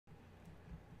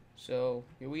So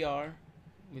here we are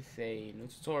with a new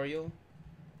tutorial.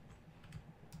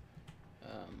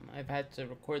 I've had to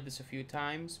record this a few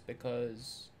times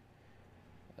because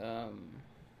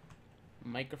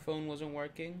microphone wasn't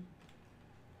working,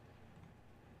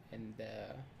 and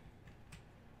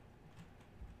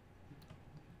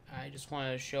I just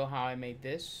wanted to show how I made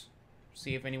this,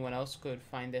 see if anyone else could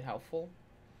find it helpful.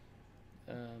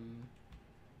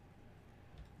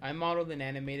 I modeled and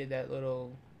animated that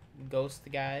little ghost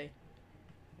guy,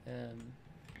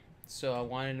 so I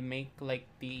wanted to make like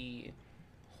the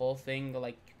whole thing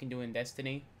like you can do in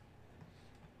Destiny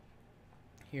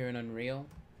here in Unreal.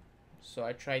 So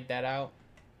I tried that out,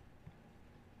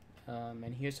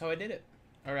 and here's how I did it.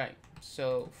 Alright,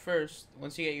 so first,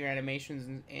 once you get your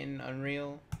animations in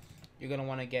Unreal, you're gonna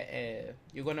want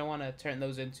to turn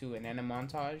those into an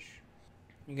animontage.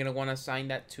 You're gonna want to assign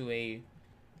that to a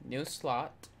new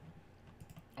slot,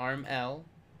 arm L,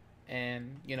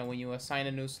 and when you assign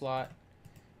a new slot,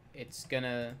 it's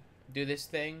gonna do this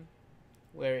thing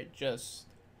where it just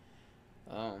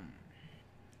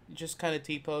kind of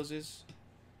T-poses.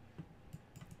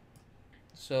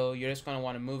 So you're just gonna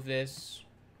want to move this.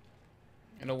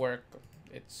 It'll work.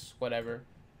 It's whatever.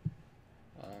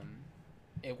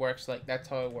 It works like that's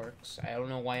how it works. I don't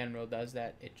know why Unreal does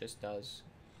that. It just does.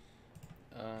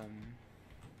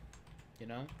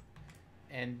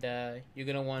 And you're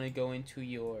gonna want to go into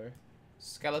your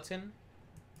skeleton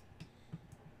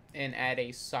and add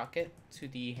a socket to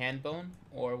the hand bone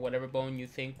or whatever bone you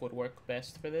think would work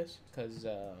best for this, because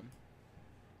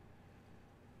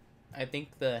I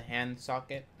think the hand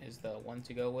socket is the one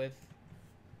to go with.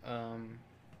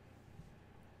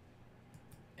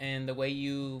 And the way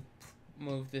you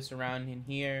move this around in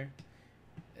here,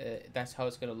 that's how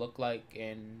it's gonna look like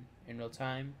in real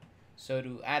time. So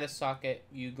to add a socket,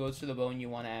 you go to the bone you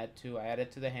want to add to. I add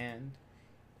it to the hand,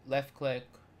 left click,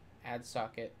 add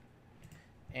socket,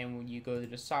 and when you go to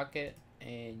the socket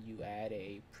and you add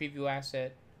a preview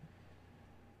asset,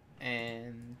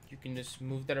 and you can just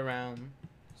move that around,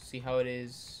 see how it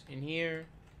is in here.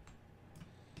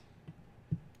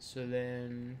 So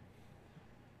then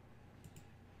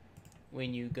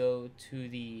when you go to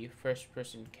the first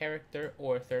person character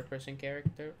or third person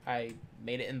character, I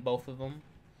made it in both of them.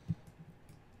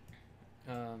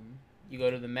 You go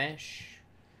to the mesh,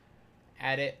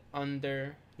 add it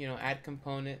under, add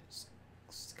components,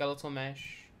 skeletal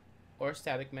mesh or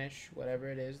static mesh, whatever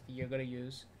it is that you're going to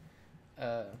use.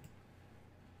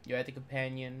 You add the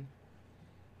companion.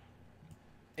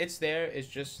 It's there, it's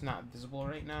just not visible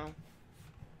right now.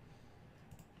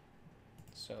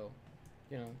 So,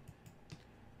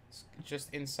 it's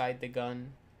just inside the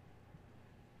gun.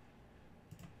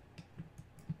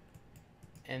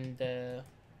 And,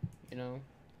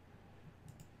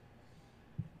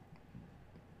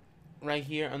 right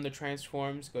here under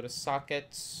transforms, go to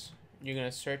sockets. You're going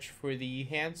to search for the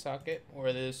hand socket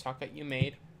or the socket you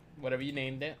made, whatever you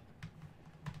named it.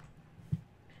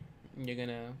 You're going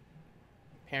to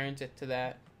parent it to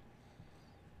that.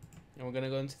 And we're going to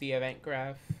go into the event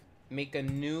graph, make a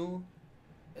new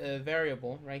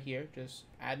variable right here. Just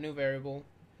add new variable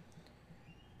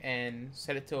and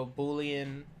set it to a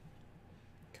Boolean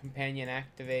companion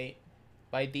activate.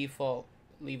 By default,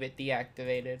 leave it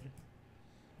deactivated.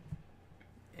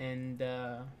 And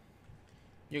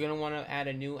you're going to want to add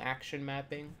a new action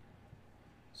mapping.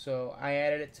 So I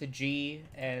added it to G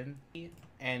and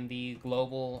the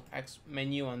global X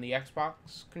menu on the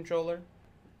Xbox controller.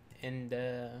 And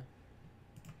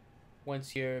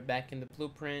once you're back in the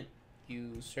blueprint,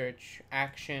 you search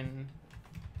action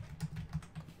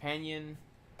companion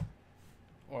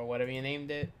or whatever you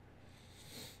named it.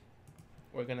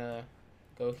 We're gonna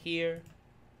go here.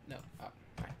 No,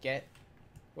 not get.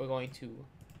 We're going to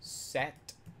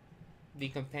set the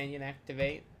companion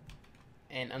activate,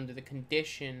 and under the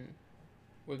condition,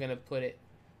 we're gonna put it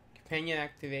companion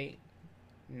activate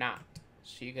not.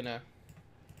 So you're gonna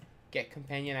get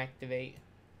companion activate,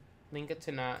 link it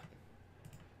to not,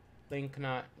 link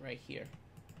not right here.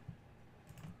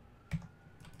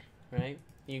 Right?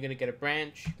 You're gonna get a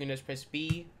branch. You can just press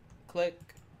B, click,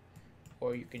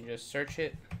 or you can just search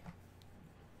it.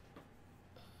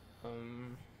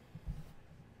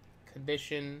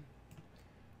 Condition.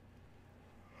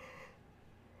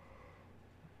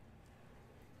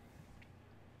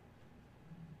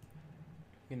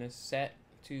 You're gonna set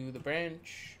to the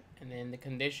branch, and then the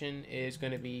condition is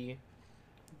gonna be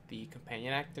the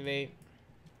companion activate.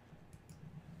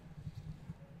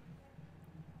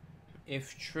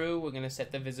 If true, we're gonna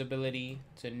set the visibility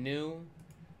to new.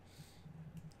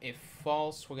 If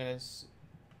false, we're gonna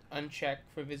uncheck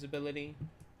for visibility.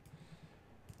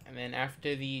 And then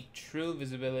after the true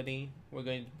visibility, we're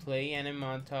going to play anim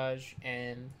montage,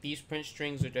 and these print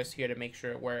strings are just here to make sure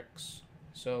it works.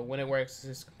 So when it works, it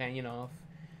says companion off.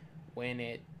 When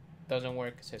it doesn't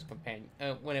work, it says companion.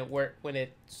 When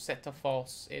it's set to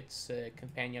false, it's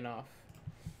companion off.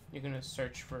 You're gonna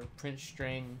search for print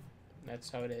string.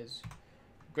 That's how it is.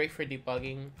 Great for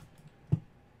debugging.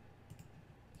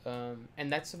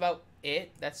 And that's about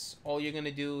it. That's all you're gonna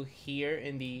do here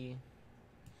in the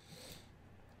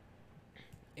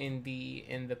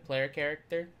player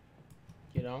character,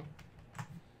 you know.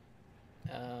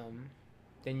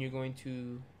 Then you're going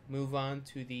to move on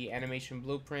to the animation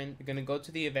blueprint. You're gonna go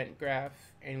to the event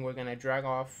graph, and we're gonna drag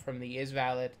off from the is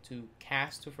valid to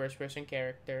cast to first person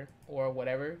character or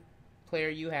whatever player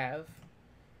you have.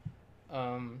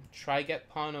 Try get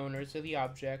pawn owners of the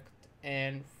object,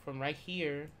 and from right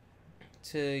here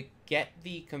to get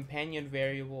the companion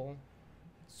variable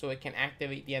so it can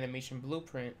activate the animation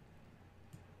blueprint,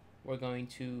 we're going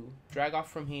to drag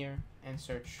off from here and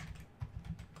search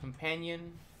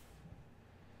companion,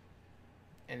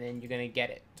 and then you're going to get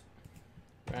it,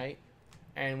 right?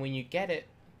 And when you get it,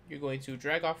 you're going to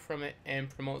drag off from it and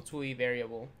promote to a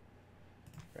variable,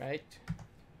 right?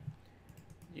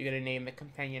 You're going to name the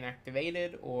companion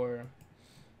activated or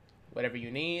whatever you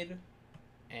need,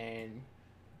 and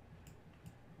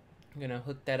I'm going to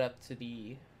hook that up to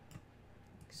the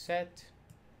set,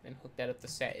 and hook that up to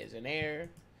set is an error.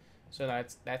 So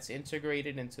that's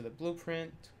integrated into the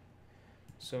blueprint.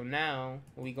 So now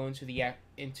when we go into the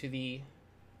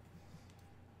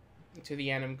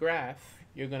anim graph,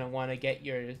 you're gonna want to get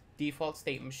your default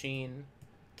state machine,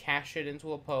 cache it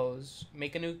into a pose,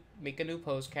 make a new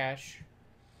pose cache,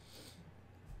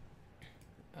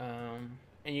 and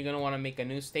you're gonna want to make a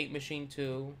new state machine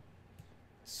too,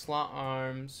 slot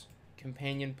arms,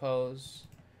 companion pose,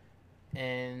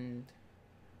 and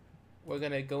we're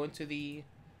gonna go into the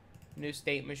new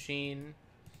state machine.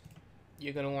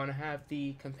 You're going to want to have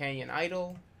the companion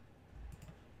idle,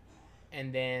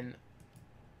 and then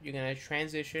you're going to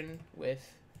transition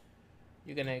with,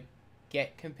 you're going to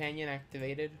get companion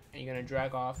activated, and you're going to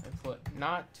drag off and put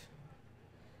not,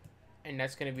 and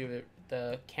that's going to be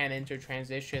the can enter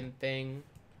transition thing.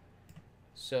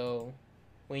 So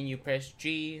when you press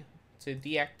G to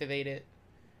deactivate it,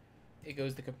 it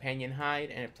goes to companion hide,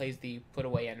 and it plays the put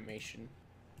away animation.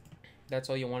 That's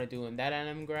all you want to do in that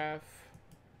anim graph.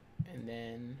 And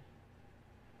then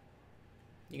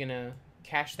you're going to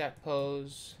cache that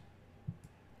pose,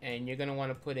 and you're going to want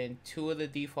to put in 2 of the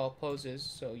default poses.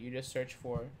 So you just search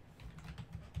for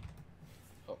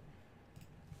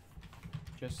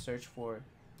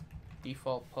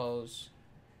default pose,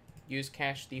 use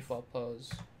cache default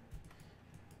pose.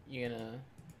 You're going to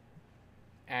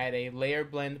add a layer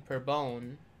blend per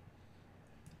bone,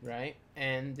 right?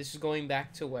 And this is going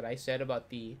back to what I said about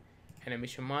the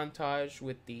animation montage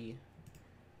with the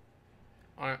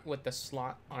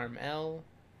slot arm L.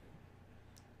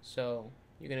 So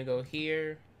you're gonna go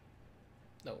here.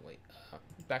 No, wait.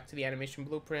 Back to the animation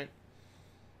blueprint.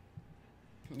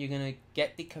 You're gonna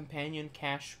get the companion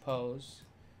cache pose,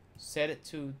 set it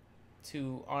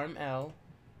to arm L,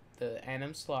 the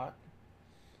anim slot,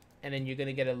 and then you're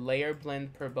gonna get a layer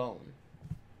blend per bone.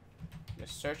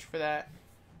 Just search for that.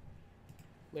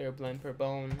 Layer blend per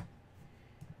bone.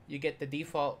 You get the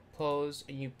default pose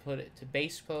and you put it to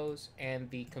base pose, and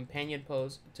the companion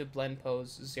pose to blend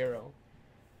pose 0.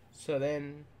 So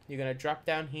then you're gonna drop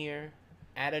down here,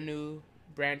 add a new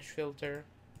branch filter,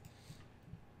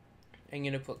 and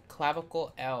you're gonna put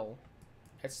clavicle L.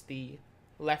 That's the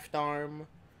left arm,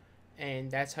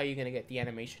 and that's how you're gonna get the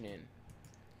animation in.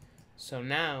 So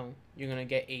now you're gonna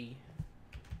get a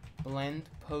blend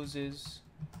poses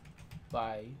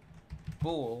by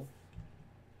bool,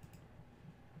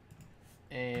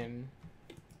 and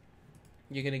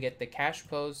you're gonna get the cache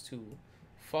pose to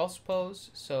false pose.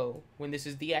 So when this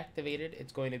is deactivated,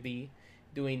 it's going to be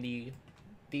doing the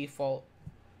default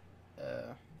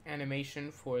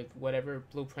animation for whatever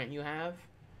blueprint you have,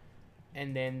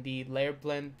 and then the layer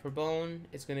blend per bone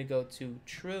is going to go to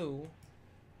true,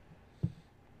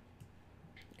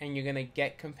 and you're going to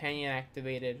get companion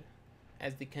activated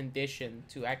as the condition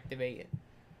to activate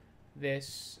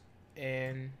this,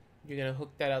 and you're going to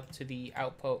hook that up to the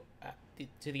output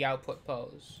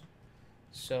pose.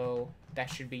 So that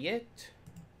should be it.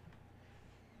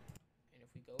 And if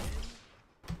we go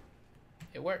in,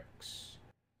 it works.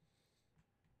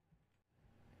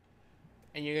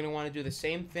 And you're going to want to do the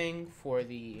same thing for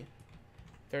the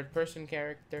third person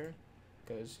character,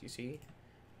 because you see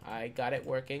I got it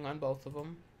working on both of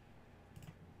them.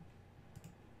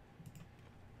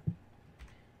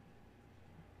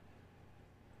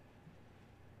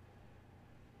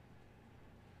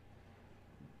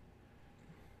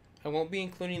 I won't be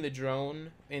including the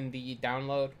drone in the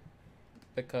download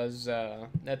because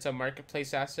that's a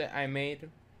marketplace asset I made.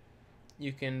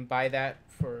 You can buy that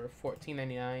for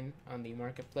 $14.99 on the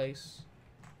marketplace.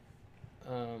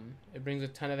 It brings a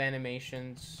ton of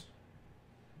animations,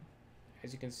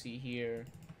 as you can see here.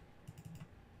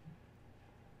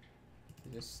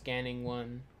 There's a scanning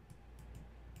one.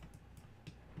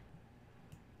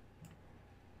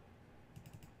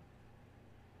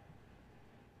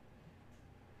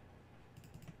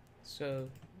 So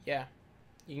yeah,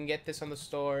 you can get this on the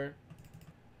store,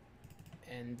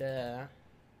 and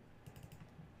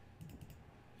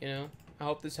you know, I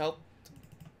hope this helped.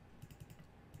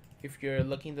 If you're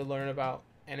looking to learn about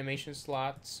animation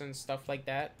slots and stuff like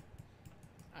that,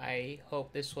 I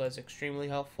hope this was extremely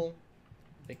helpful,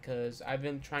 because I've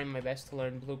been trying my best to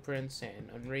learn Blueprints and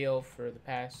Unreal for the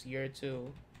past year or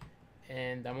two,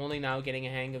 and I'm only now getting a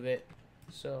hang of it.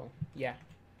 So yeah,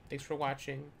 thanks for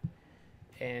watching,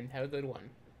 and have a good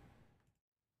one.